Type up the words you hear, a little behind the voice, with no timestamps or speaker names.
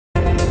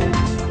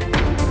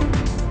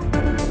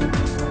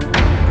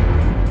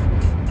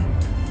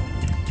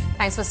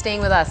Thanks for staying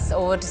with us.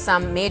 Over to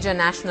some major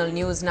national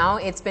news now.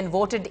 It's been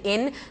voted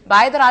in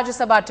by the Rajya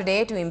Sabha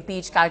today to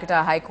impeach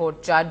Calcutta High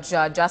Court Judge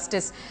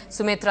Justice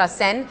Sumitra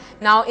Sen.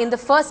 Now, in the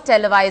first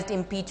televised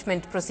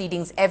impeachment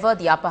proceedings ever,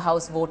 the upper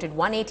house voted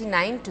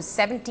 189 to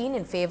 17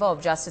 in favour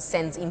of Justice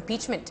Sen's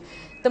impeachment.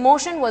 The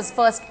motion was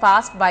first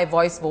passed by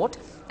voice vote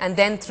and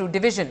then through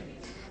division.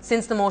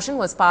 Since the motion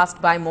was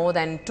passed by more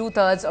than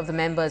two-thirds of the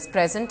members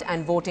present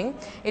and voting,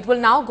 it will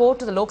now go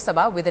to the Lok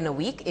Sabha within a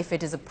week. If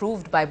it is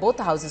approved by both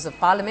the Houses of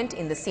Parliament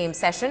in the same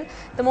session,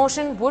 the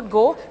motion would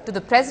go to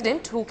the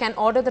President, who can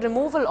order the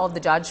removal of the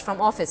judge from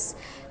office.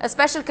 A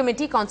special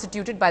committee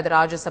constituted by the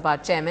Rajya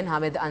Sabha chairman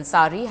Hamid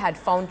Ansari had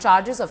found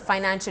charges of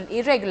financial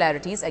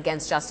irregularities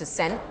against Justice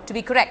Sen to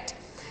be correct.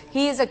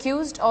 He is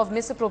accused of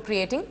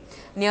misappropriating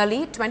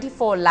nearly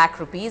 24 lakh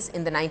rupees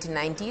in the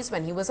 1990s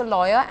when he was a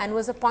lawyer and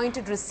was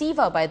appointed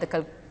receiver by the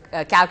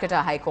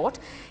Calcutta High Court.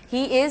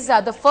 He is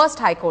the first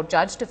High Court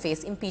judge to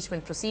face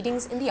impeachment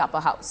proceedings in the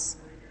upper house.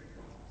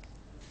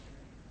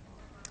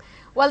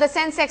 Well, the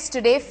Sensex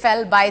today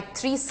fell by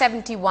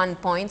 371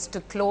 points to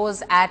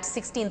close at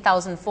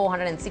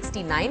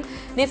 16,469.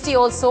 Nifty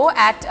also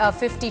at a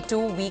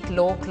 52-week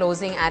low,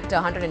 closing at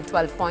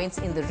 112 points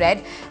in the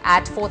red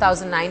at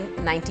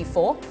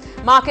 4,994.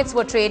 Markets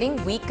were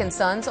trading weak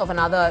concerns of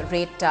another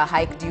rate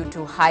hike due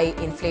to high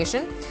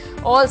inflation.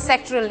 All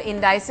sectoral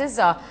indices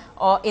are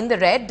in the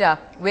red,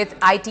 with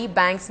IT,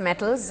 banks,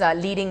 metals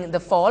leading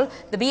the fall.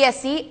 The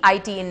BSE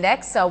IT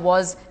index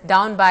was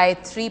down by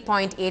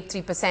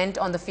 3.83%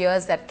 on the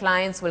fears that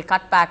clients will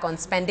cut back on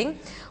spending.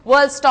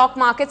 World stock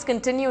markets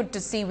continued to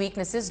see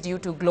weaknesses due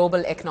to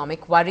global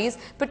economic worries,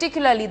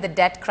 particularly the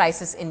debt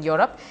crisis in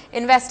Europe.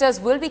 Investors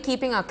will be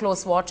keeping a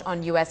close watch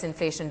on US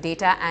inflation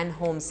data and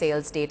home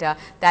sales data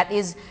that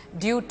is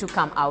due to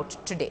come out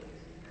today.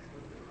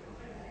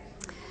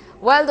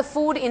 Well, the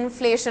food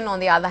inflation,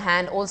 on the other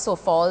hand, also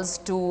falls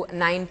to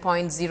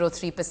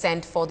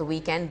 9.03% for the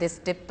weekend. This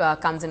dip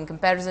comes in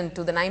comparison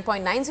to the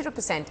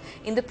 9.90%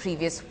 in the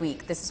previous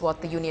week. This is what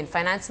the Union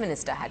Finance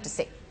Minister had to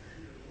say.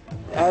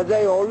 As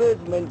I always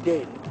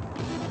maintain,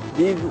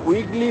 these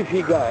weekly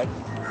figures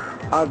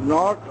are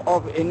not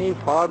of any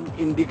firm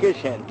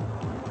indication.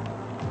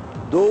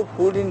 Though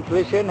food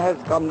inflation has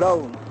come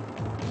down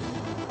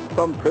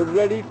from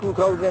February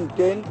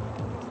 2010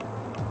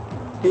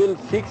 till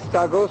 6th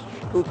August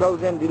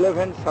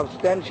 2011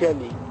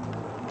 substantially.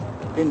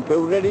 In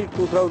February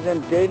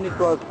 2010 it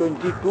was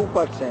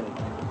 22%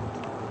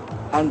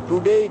 and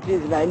today it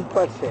is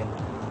 9%.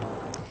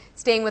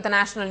 Staying with the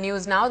national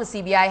news now, the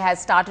CBI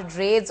has started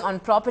raids on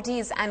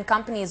properties and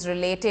companies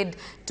related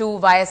to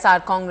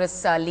YSR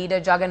Congress leader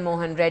Jagan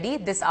Mohan Reddy.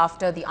 This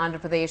after the Andhra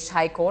Pradesh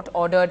High Court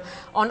ordered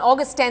on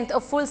August 10th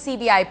a full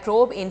CBI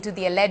probe into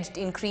the alleged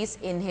increase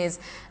in his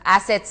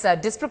assets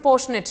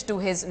disproportionate to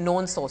his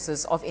known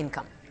sources of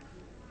income.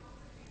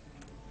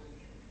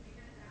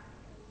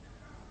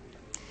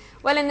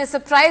 Well, in a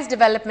surprise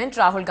development,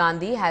 Rahul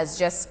Gandhi has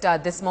just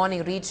this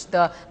morning reached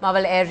the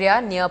Mawal area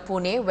near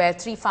Pune, where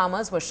 3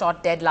 farmers were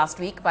shot dead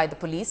last week by the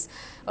police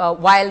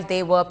while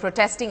they were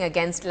protesting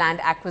against land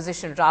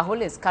acquisition.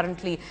 Rahul is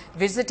currently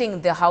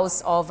visiting the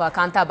house of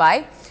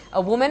Kantabai,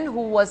 a woman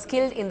who was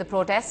killed in the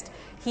protest.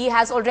 He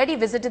has already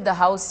visited the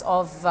house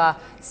of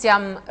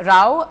Syam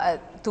Rao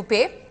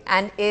Tupe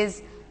and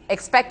is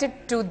expected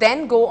to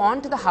then go on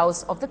to the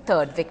house of the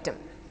 3rd victim.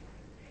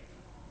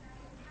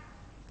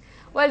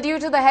 Well, due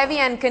to the heavy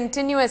and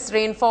continuous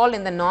rainfall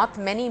in the north,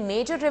 many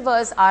major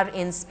rivers are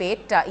in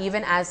spate,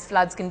 even as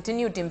floods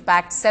continue to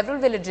impact several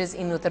villages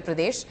in Uttar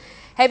Pradesh.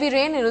 Heavy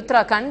rain in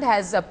Uttarakhand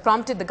has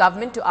prompted the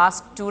government to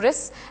ask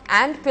tourists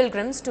and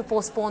pilgrims to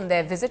postpone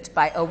their visit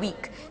by a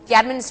week. The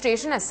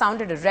administration has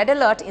sounded a red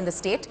alert in the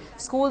state.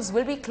 Schools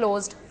will be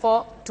closed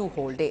for 2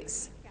 whole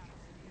days.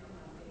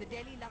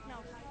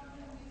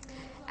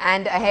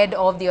 And ahead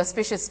of the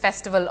auspicious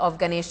festival of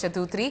Ganesh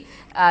Chaturthi,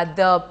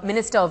 the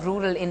Minister of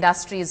Rural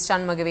Industries,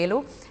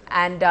 Shanmugavelu,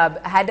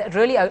 had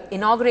really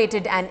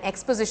inaugurated an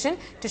exposition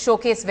to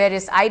showcase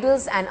various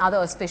idols and other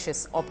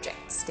auspicious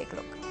objects. Take a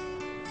look.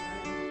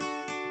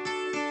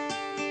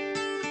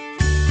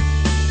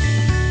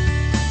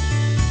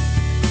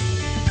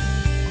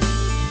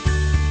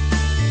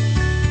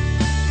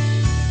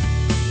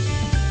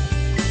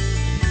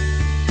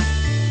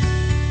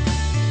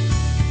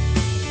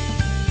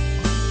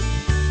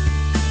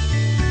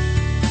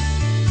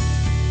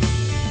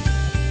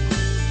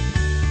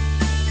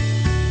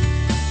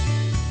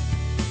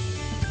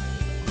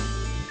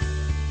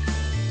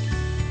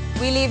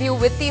 We leave you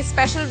with these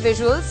special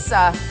visuals.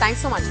 Thanks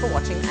so much for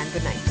watching and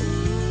good night.